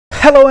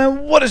Hello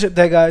and what is up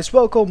there, guys?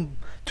 Welcome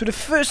to the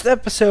first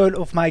episode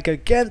of my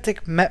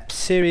Gigantic Map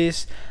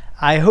series.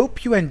 I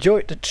hope you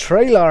enjoyed the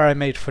trailer I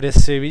made for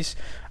this series.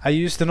 I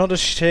used another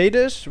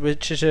shaders,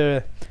 which is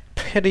a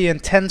pretty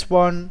intense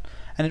one,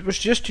 and it was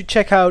just to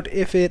check out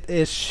if it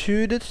is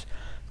suited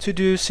to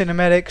do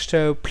cinematics.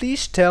 So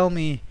please tell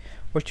me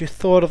what you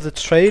thought of the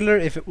trailer,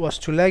 if it was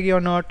too laggy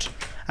or not.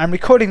 I'm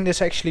recording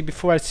this actually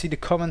before I see the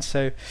comments,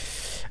 so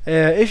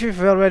if you've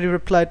already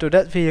replied to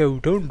that video,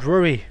 don't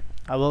worry,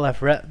 I will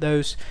have read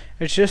those.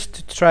 It's just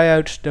to try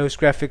out those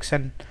graphics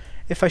and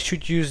if I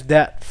should use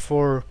that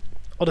for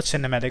other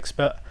cinematics.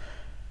 But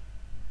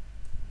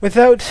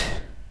without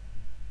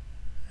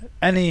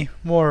any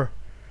more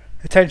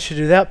attention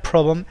to that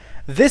problem,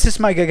 this is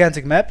my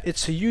gigantic map.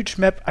 It's a huge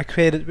map I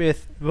created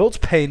with World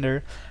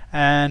Painter,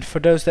 and for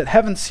those that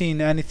haven't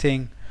seen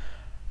anything,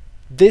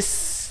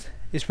 this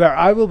is where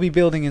I will be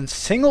building in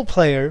single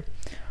player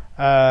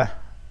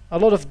a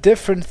lot of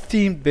different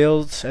themed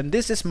builds, and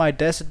this is my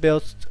desert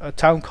build, a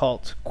town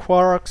called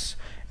Quarx.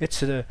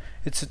 It's a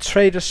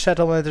trader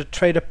settlement, a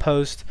trader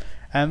post,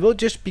 and we'll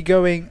just be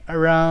going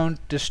around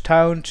this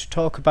town to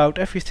talk about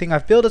everything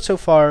I've built so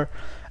far,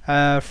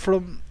 and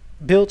for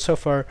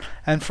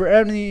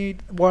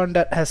anyone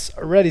that has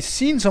already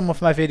seen some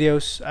of my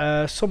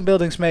videos, some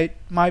buildings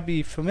might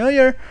be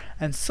familiar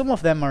and some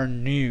of them are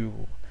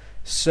new.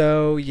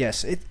 So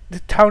yes,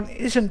 the town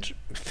isn't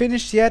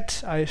finished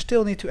yet. I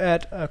still need to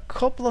add a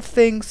couple of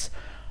things,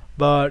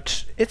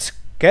 but it's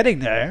getting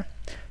there.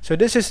 So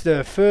this is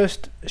the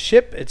first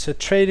ship. It's a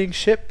trading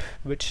ship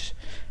which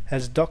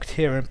has docked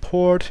here in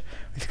port.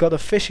 We've got a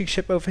fishing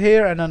ship over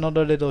here and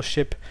another little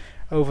ship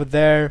over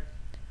there.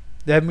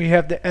 Then we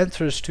have the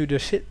entrance to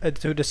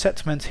the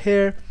settlement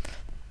here,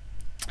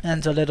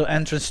 and a little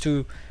entrance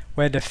to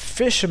where the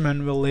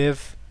fishermen will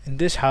live in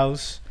this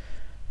house.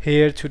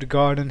 Here to the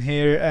garden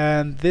here,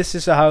 and this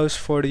is a house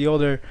for the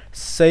other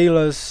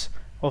sailors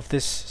of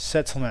this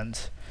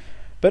settlement.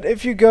 But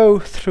if you go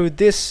through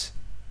this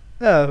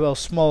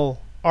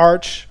small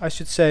arch, I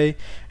should say,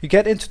 you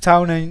get into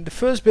town, and the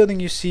first building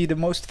you see, the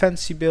most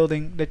fancy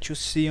building that you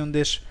see on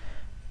this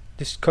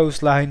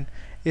coastline,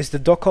 is the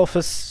dock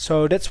office.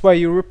 So that's where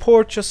you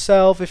report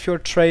yourself if you're a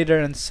trader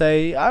and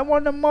say, I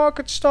want a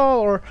market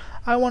stall, or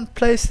I want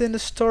placed in the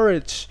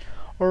storage,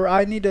 or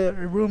I need a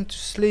room to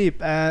sleep,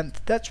 and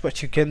that's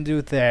what you can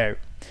do there.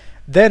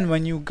 Then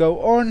when you go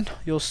on,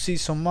 you'll see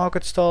some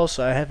market stalls.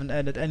 I haven't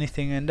added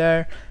anything in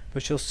there,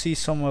 but you'll see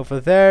some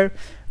over there.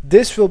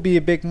 This will be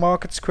a big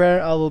market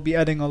square. I will be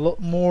adding a lot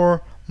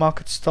more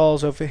market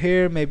stalls over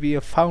here, maybe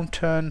a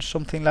fountain,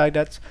 something like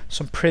that,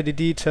 some pretty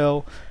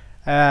detail.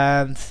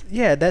 And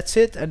yeah, that's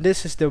it. And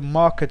this is the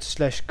market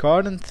slash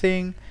garden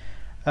thing.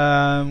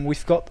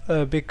 We've got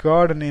a big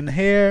garden in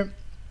here.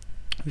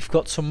 We've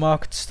got some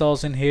market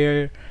stalls in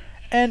here,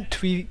 and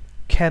we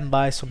can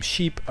buy some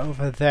sheep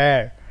over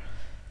there.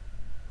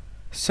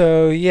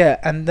 So yeah,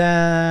 and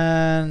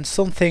then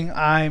something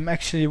I'm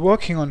actually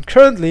working on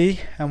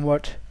currently, and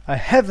what I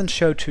haven't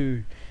showed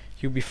to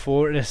you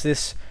before, is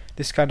this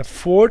kind of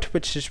fort,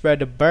 which is where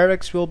the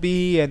barracks will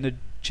be and the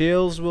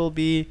jails will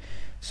be.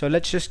 So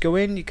let's just go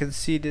in. You can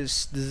see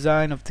this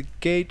design of the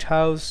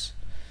gatehouse.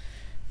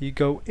 You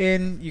go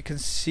in, you can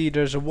see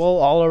there's a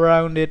wall all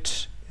around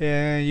it.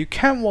 You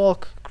can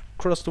walk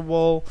across the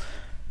wall,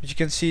 but you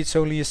can see it's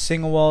only a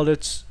single wall.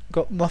 That's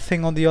got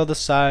nothing on the other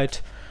side.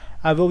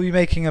 I will be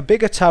making a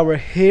bigger tower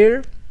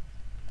here,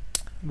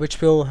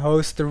 which will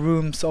host the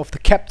rooms of the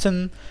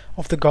captain,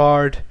 of the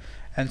guard,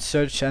 and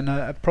such, and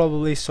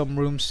probably some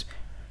rooms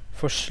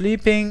for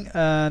sleeping.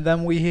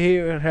 Then we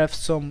here have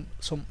some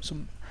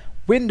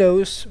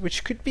windows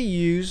which could be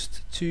used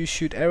to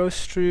shoot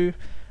arrows through.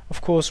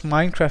 Of course,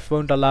 Minecraft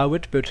won't allow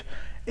it, but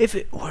if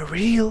it were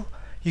real,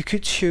 you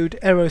could shoot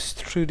arrows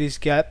through these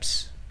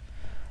gaps.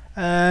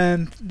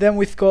 And then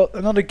we've got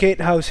another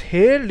gatehouse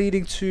here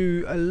leading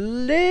to a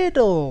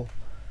little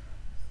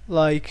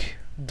like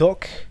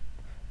dock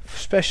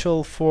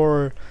special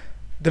for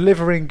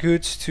delivering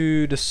goods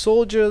to the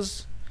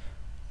soldiers,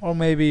 or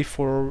maybe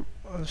for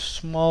a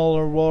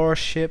smaller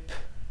warship,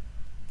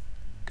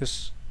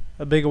 because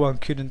a bigger one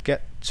couldn't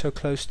get so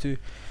close to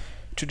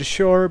the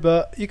shore.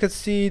 But you can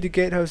see the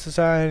gatehouse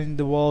design,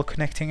 the wall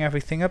connecting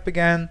everything up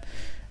again.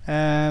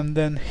 And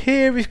then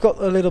here we've got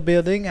a little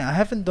building. I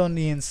haven't done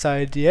the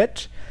inside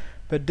yet,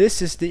 but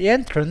this is the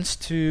entrance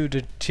to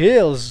the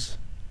jails,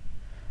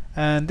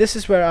 and this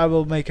is where I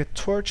will make a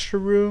torture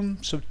room,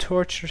 some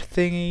torture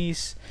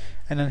thingies.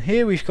 And then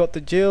here we've got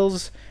the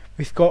jails.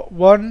 We've got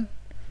one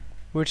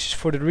which is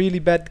for the really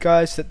bad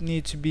guys that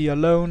need to be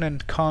alone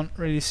and can't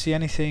really see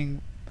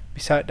anything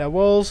beside their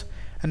walls.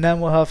 And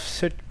then we'll have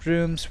certain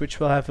rooms which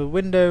will have a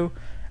window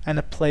and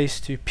a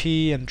place to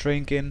pee and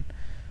drink in.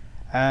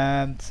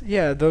 And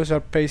yeah, those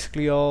are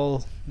basically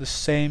all the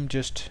same,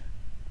 just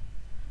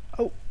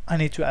I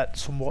need to add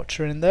some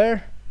water in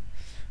there.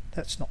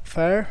 That's not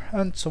fair.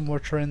 And some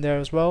water in there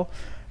as well.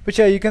 But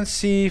yeah, you can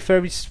see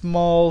very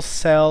small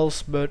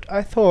cells, but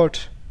I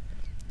thought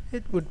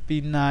it would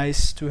be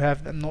nice to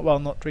have them. Well,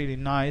 not really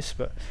nice,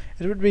 but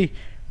it would be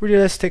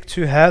realistic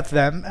to have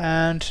them.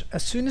 And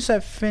as soon as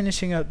I'm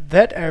finishing up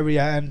that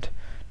area and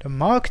the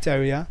market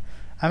area,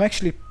 I'm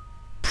actually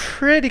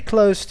pretty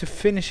close to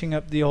finishing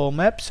up the whole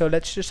map. So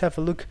let's just have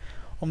a look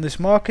on this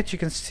market. You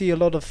can see a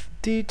lot of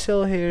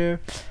detail here.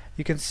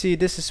 You can see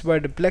this is where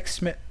the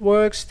blacksmith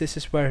works, this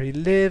is where he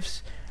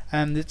lives,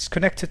 and it's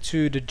connected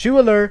to the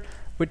jeweler,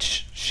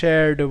 which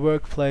share the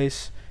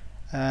workplace.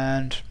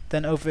 And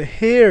then over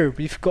here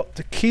we've got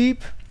the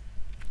keep,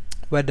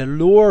 where the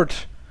lord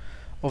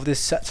of this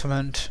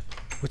settlement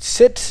would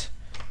sit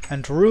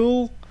and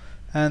rule.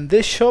 And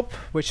this shop,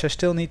 which I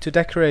still need to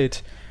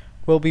decorate,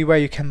 will be where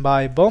you can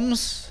buy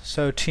bombs,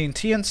 so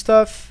TNT and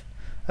stuff.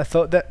 I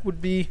thought that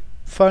would be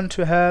fun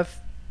to have.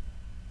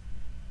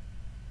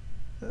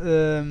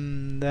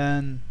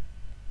 Then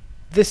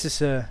this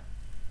is a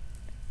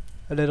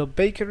little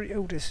bakery.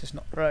 Oh, this is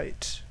not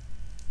right.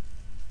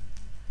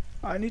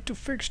 I need to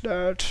fix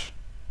that.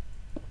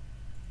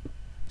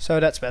 So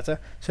that's better.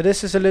 So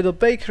this is a little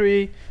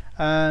bakery,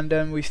 and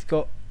then we've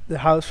got the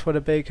house for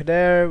the baker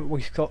there.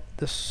 We've got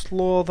the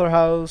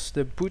slaughterhouse,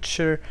 the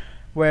butcher,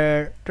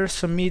 where there's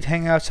some meat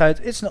hanging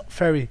outside. It's not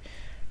very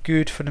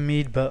good for the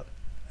meat, but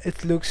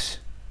it looks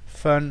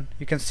fun.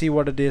 You can see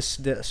what it is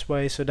this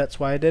way, so that's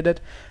why I did it.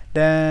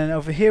 Then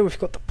over here we've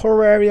got the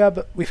poor area,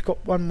 but we've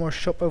got one more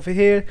shop over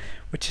here,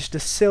 which is the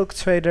silk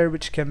trader,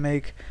 which can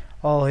make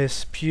all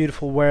his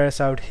beautiful wares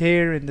out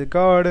here in the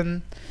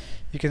garden.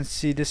 You can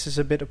see this is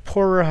a bit of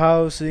poorer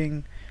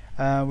housing.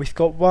 We've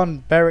got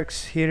one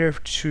barracks here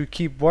to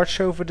keep watch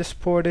over this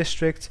poor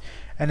district,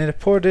 and in the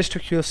poor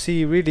district you'll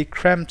see really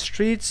cramped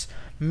streets,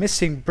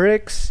 missing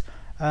bricks,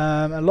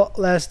 a lot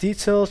less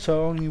detail,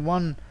 so only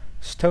one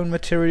stone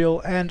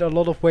material, and a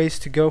lot of ways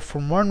to go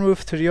from one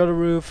roof to the other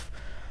roof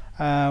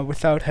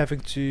without having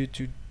to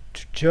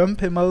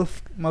jump in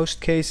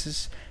most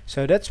cases.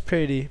 So that's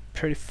pretty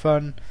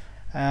fun,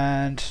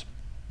 and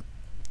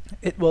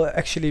it will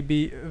actually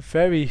be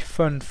very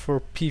fun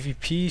for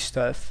PvP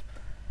stuff.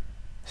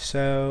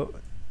 So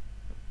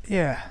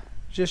yeah,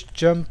 just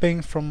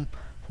jumping from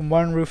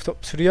one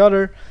rooftop to the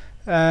other.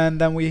 And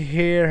then we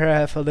here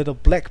have a little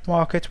black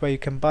market where you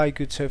can buy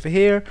goods over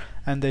here,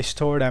 and they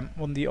store them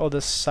on the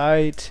other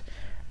side.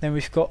 Then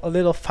we've got a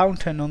little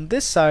fountain on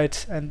this side,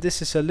 and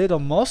this is a little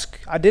mosque.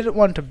 I didn't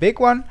want a big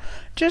one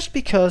just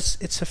because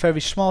it's a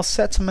very small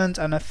settlement,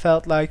 and I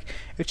felt like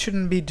it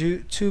shouldn't be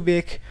too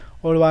big,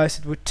 otherwise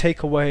it would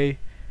take away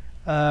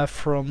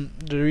from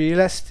the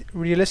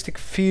realistic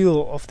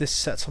feel of this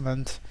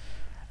settlement.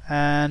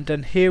 And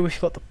then here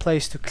we've got the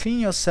place to clean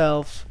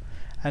yourself,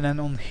 and then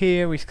on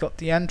here we've got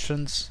the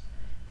entrance,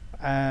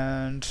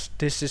 and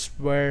this is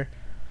where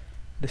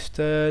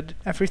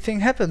everything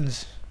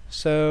happens.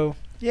 So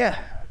yeah,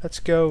 let's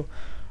go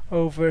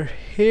over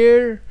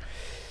here.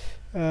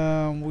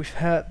 We've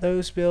had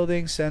those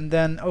buildings, and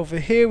then over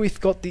here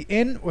we've got the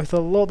inn with a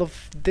lot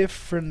of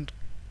different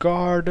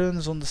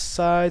gardens on the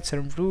sides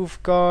and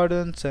roof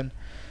gardens, and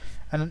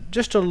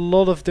just a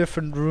lot of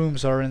different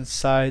rooms are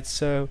inside,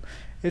 so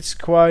it's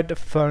quite a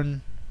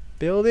fun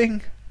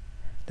building.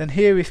 Then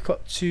here we've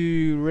got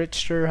two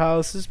richer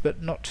houses,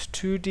 but not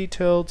too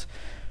detailed.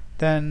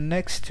 Then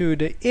next to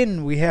the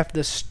inn we have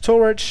the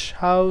storage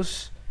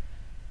house,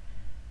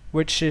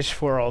 which is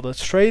for all the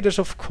traders,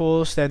 of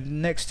course.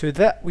 Then next to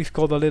that we've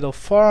got a little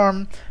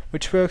farm,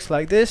 which works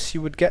like this.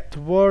 You would get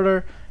the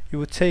water, you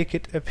would take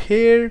it up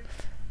here,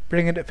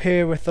 bring it up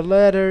here with the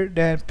ladder,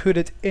 then put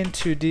it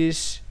into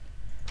these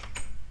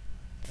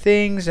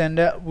things, and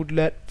that would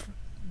let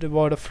the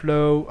water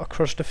flow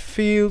across the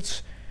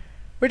fields,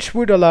 which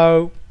would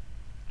allow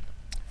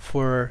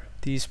for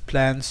these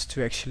plants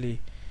to actually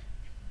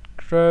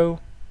grow.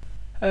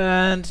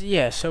 And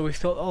yeah, so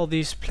we've got all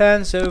these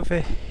plants over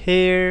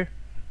here.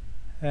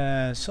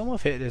 Some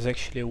of it is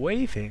actually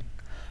waving.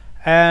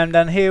 And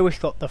then here we've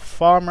got the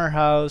farmer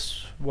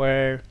house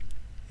where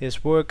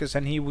his workers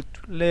and he would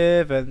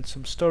live, and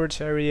some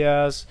storage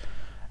areas.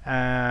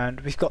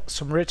 And we've got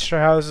some richer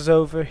houses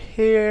over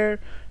here,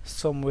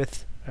 some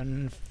with a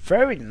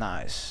very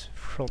nice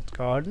front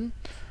garden.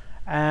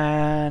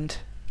 And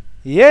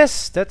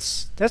yes,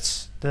 that's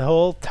the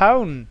whole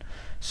town.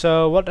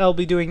 So what I'll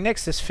be doing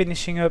next is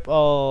finishing up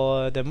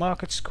all the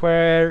market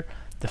square,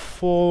 the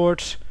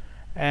fort,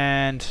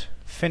 and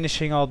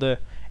finishing all the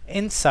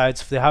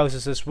insides of the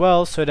houses as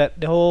well, so that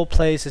the whole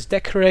place is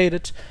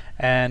decorated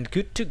and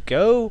good to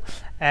go.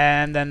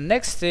 And then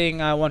next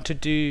thing I want to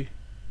do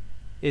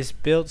is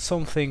build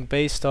something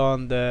based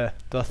on the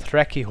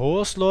Dothraki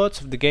horse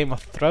lords of the Game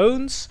of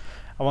Thrones.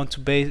 I want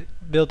to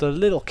build a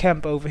little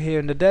camp over here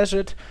in the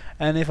desert,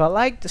 and if I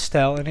like the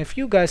style, and if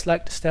you guys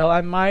like the style,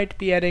 I might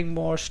be adding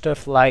more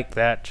stuff like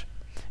that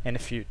in the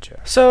future.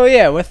 So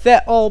yeah, with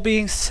that all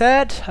being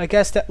said, I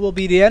guess that will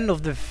be the end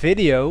of the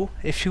video.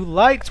 If you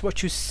liked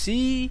what you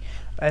see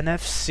and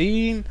have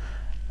seen,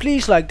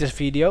 please like this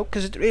video,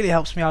 because it really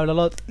helps me out a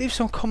lot. Leave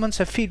some comments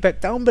and feedback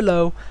down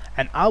below,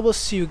 and I will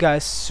see you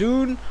guys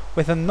soon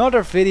with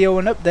another video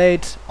and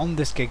update on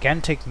this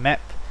gigantic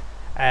map,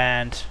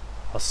 and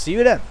I'll see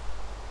you then.